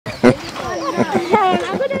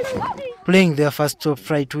Playing their first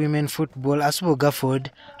top-flight women football, Asubo Gafford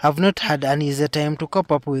have not had an easy time to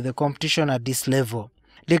cope up with the competition at this level.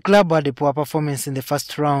 The club had a poor performance in the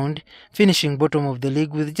first round, finishing bottom of the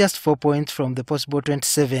league with just 4 points from the possible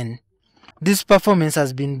 27. This performance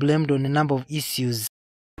has been blamed on a number of issues.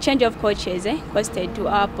 Change of coaches costed to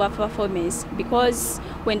our poor performance, because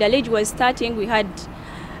when the league was starting we had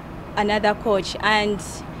another coach, and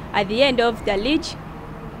at the end of the league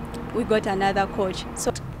we got another coach.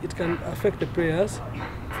 So it can affect the players.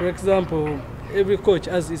 For example, every coach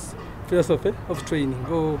has his philosophy of training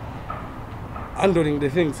or handling the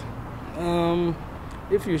things.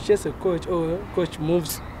 If you chase a coach or a coach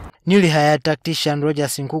moves. Newly hired tactician Roger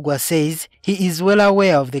Sinkugwa says he is well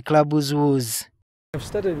aware of the club's woes. I've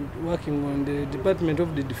started working on the department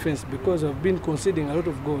of the defense because I've been conceding a lot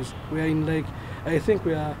of goals. We are in I think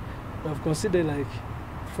we have conceded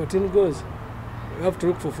 14 goals. We have to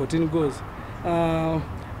look for 14 goals. I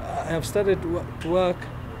have started to work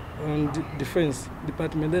on the defense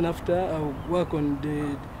department. Then after I'll work on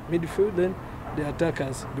the midfield, then the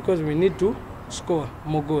attackers, because we need to score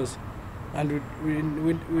more goals, and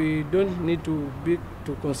we don't need to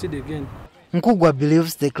concede again. Nkugwa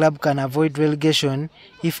believes the club can avoid relegation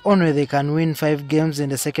if only they can win 5 games in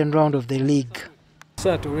the second round of the league.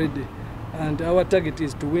 Start already, and our target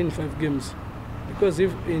is to win 5 games, because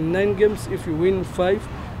if in 9 games, if you win 5,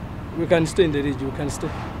 we can stay in the league. We can stay.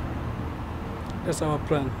 That's our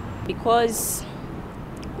plan. Because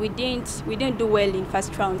we didn't do well in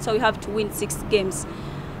first round, so we have to win 6 games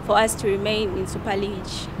for us to remain in Super League.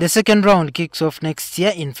 The second round kicks off next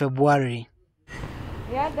year in February.